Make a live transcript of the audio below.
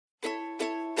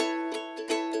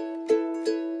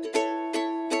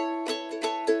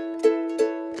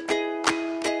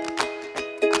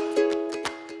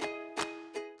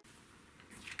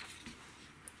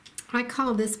I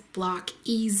call this block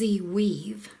Easy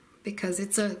Weave because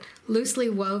it's a loosely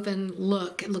woven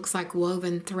look. It looks like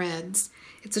woven threads.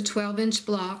 It's a 12-inch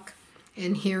block,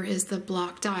 and here is the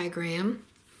block diagram.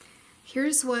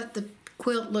 Here's what the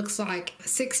quilt looks like, a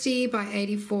 60 by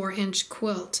 84-inch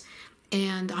quilt.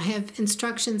 And I have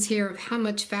instructions here of how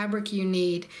much fabric you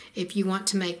need if you want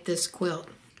to make this quilt.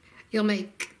 You'll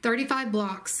make 35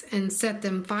 blocks and set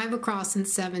them 5 across and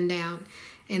 7 down.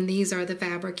 And these are the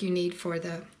fabric you need for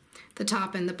the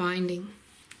top and the binding.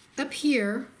 Up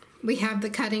here, we have the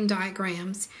cutting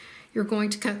diagrams. You're going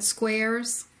to cut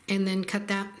squares and then cut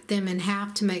them in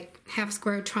half to make half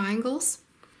square triangles.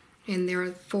 And there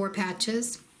are 4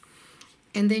 patches.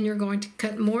 And then you're going to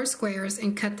cut more squares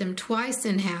and cut them twice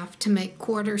in half to make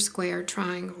quarter square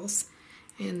triangles.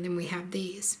 And then we have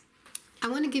these. I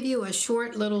want to give you a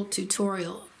short little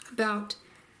tutorial about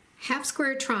half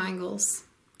square triangles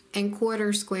and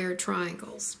quarter square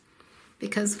triangles.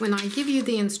 Because when I give you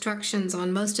the instructions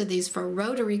on most of these for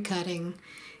rotary cutting,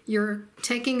 you're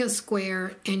taking a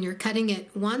square and you're cutting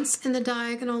it once in the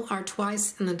diagonal or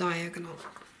twice in the diagonal.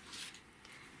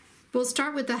 We'll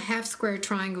start with the half square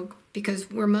triangle because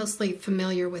we're mostly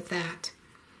familiar with that.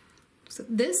 So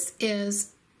this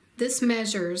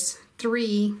measures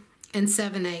 3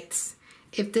 7/8.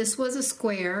 If this was a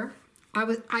square,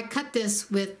 I cut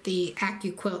this with the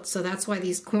AccuQuilt, so that's why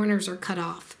these corners are cut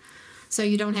off. So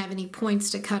you don't have any points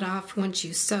to cut off once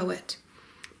you sew it.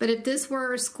 But if this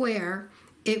were a square,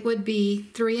 it would be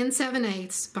 3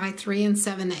 7/8 by 3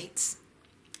 7/8.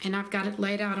 And I've got it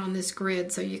laid out on this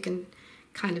grid so you can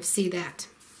kind of see that.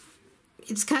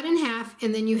 It's cut in half,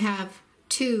 and then you have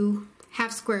 2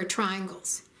 half square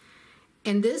triangles.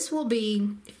 And this will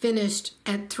be finished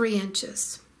at 3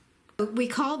 inches. We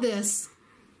call this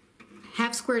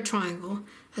half square triangle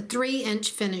a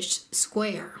 3-inch finished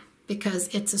square because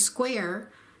it's a square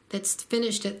that's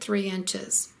finished at 3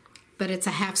 inches, but it's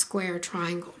a half square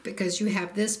triangle because you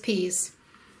have this piece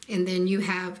and then you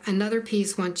have another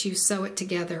piece. Once you sew it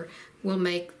together will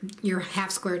make your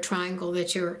half square triangle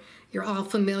that you're all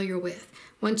familiar with.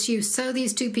 Once you sew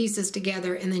these 2 pieces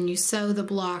together and then you sew the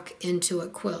block into a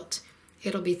quilt,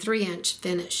 it'll be 3-inch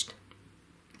finished.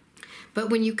 But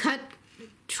when you cut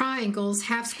triangles,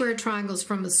 half square triangles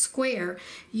from a square,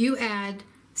 you add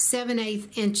 7/8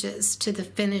 inches to the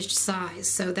finished size.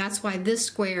 So that's why this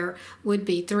square would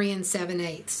be 3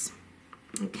 7/8.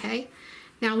 Okay,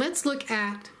 now let's look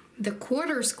at the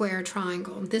quarter square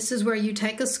triangle. This is where you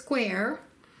take a square,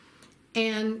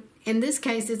 and in this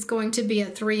case it's going to be a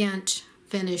 3-inch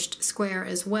finished square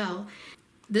as well.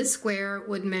 This square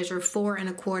would measure 4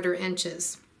 1/4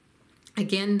 inches.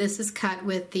 Again, this is cut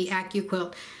with the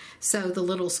AccuQuilt, so the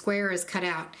little square is cut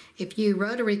out. If you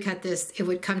rotary cut this, it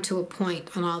would come to a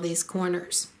point on all these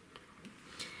corners.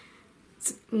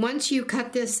 Once you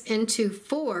cut this into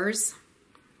 4s,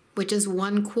 which is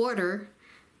 1/4,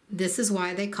 this is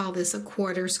why they call this a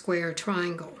quarter square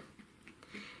triangle.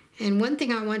 And one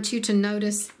thing I want you to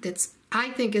notice that's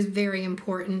I think is very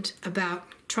important about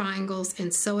triangles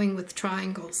and sewing with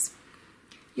triangles.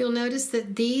 You'll notice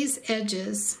that these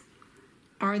edges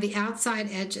are the outside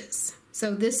edges.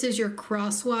 So this is your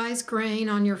crosswise grain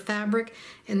on your fabric,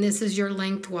 and this is your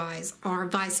lengthwise, or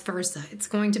vice versa. It's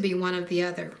going to be one or the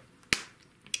other.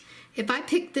 If I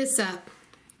pick this up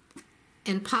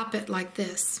and pop it like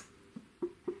this,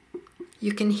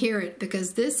 you can hear it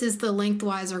because this is the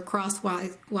lengthwise or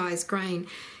crosswise grain,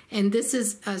 and this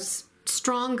is a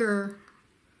stronger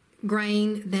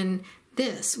grain than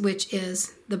this, which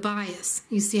is the bias.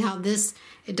 You see how this,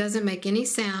 it doesn't make any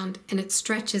sound and it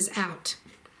stretches out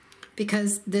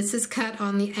because this is cut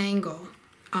on the angle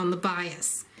on the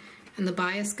bias, and the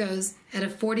bias goes at a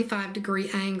 45-degree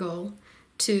angle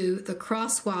to the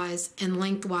crosswise and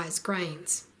lengthwise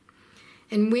grains.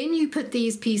 And when you put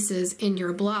these pieces in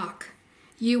your block,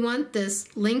 you want this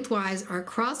lengthwise or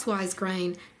crosswise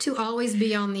grain to always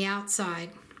be on the outside.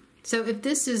 So if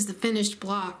this is the finished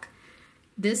block,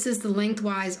 this is the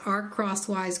lengthwise or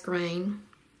crosswise grain,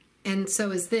 and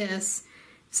so is this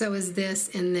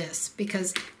and this,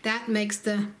 because that makes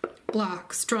the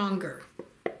block stronger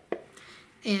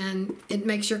and it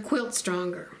makes your quilt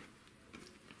stronger.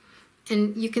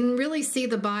 And you can really see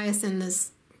the bias in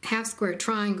this half square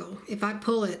triangle. If I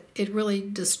pull it, it really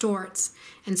distorts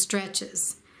and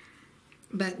stretches,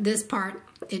 but this part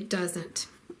it doesn't.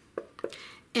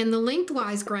 And the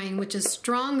lengthwise grain, which is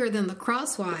stronger than the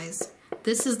crosswise,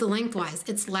 this is the lengthwise,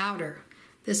 it's louder.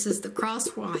 This is the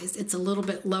crosswise, it's a little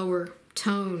bit lower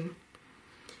tone.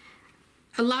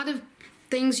 A lot of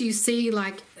things you see,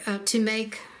 like to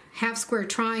make half square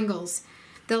triangles,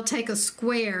 they'll take a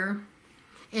square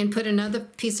and put another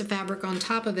piece of fabric on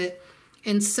top of it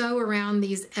and sew around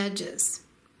these edges.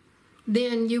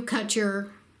 Then you cut your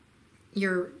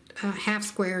half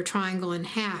square triangle in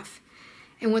half.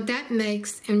 And what that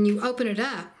makes, and you open it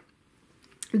up,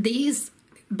 these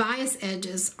bias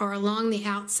edges are along the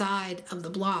outside of the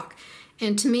block.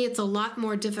 And to me, it's a lot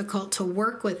more difficult to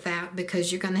work with that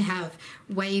because you're going to have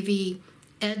wavy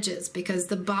edges because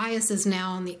the bias is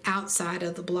now on the outside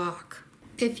of the block.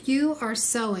 If you are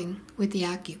sewing with the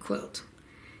AccuQuilt,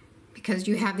 because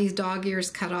you have these dog ears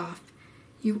cut off,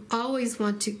 you always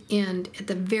want to end at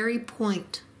the very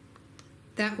point.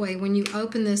 That way, when you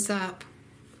open this up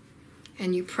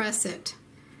and you press it,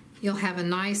 you'll have a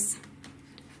nice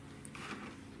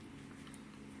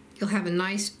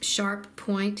sharp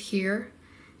point here,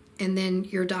 and then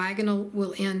your diagonal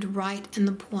will end right in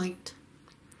the point.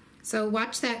 So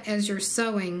watch that as you're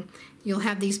sewing. You'll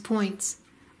have these points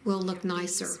will look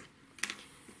nicer.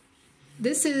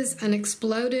 This is an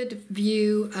exploded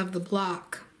view of the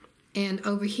block, and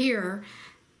over here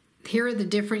are the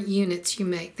different units you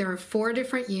make. There are 4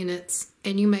 different units,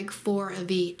 and you make 4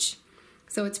 of each.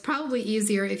 So it's probably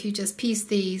easier if you just piece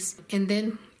these and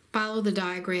then follow the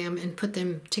diagram and put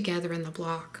them together in the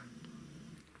block.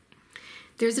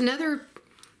 There's another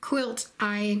quilt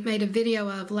I made a video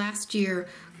of last year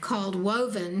called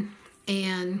Woven,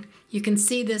 and you can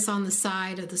see this on the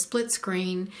side of the split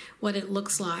screen, what it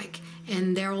looks like.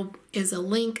 And there is a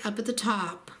link up at the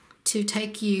top to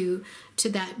take you to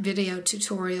that video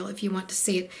tutorial if you want to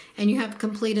see it. And you have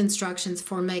complete instructions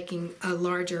for making a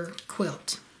larger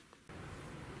quilt.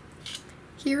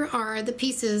 Here are the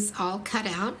pieces all cut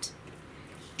out,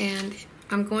 and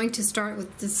I'm going to start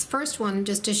with this first one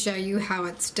just to show you how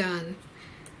it's done.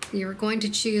 You're going to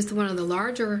choose one of the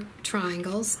larger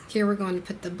triangles. Here we're going to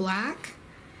put the black,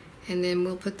 and then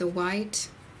we'll put the white.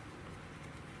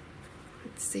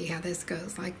 Let's see how this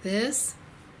goes, like this.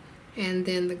 And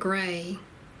then the gray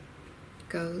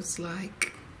goes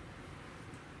like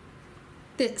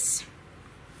this.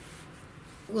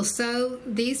 We'll sew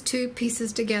these 2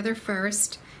 pieces together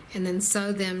first and then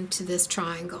sew them to this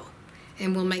triangle,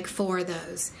 and we'll make 4 of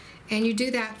those. And you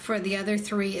do that for the other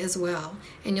 3 as well,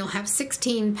 and you'll have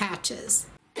 16 patches.